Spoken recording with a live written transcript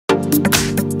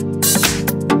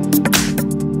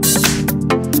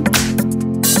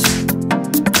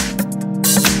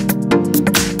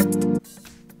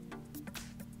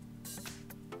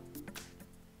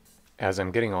As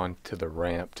I'm getting on to the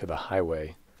ramp to the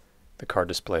highway, the car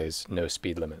displays no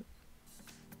speed limit.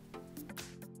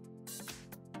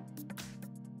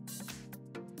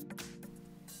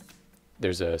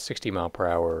 There's a 60 mile per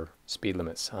hour speed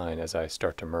limit sign as I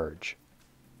start to merge.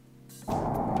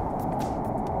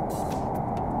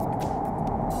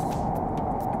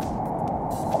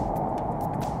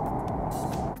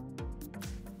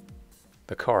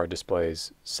 The car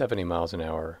displays 70 miles an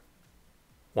hour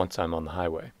once I'm on the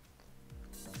highway.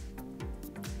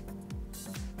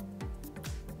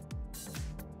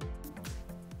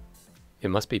 It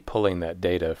must be pulling that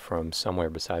data from somewhere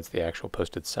besides the actual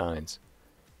posted signs.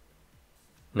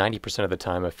 90% of the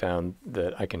time I've found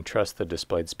that I can trust the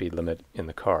displayed speed limit in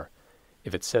the car.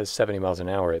 If it says 70 miles an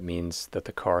hour, it means that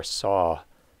the car saw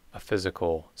a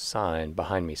physical sign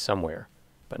behind me somewhere,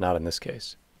 but not in this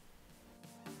case.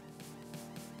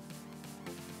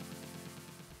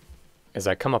 As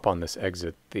I come up on this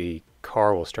exit, the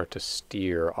car will start to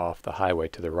steer off the highway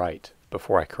to the right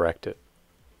before I correct it.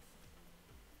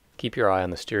 Keep your eye on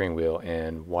the steering wheel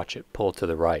and watch it pull to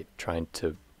the right, trying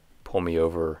to pull me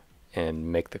over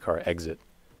and make the car exit.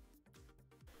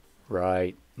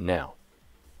 Right now.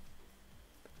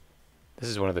 This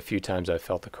is one of the few times I've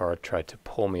felt the car try to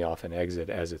pull me off an exit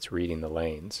as it's reading the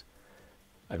lanes.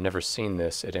 I've never seen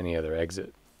this at any other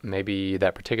exit. Maybe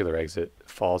that particular exit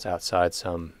falls outside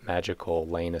some magical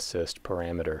lane assist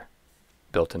parameter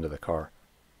built into the car.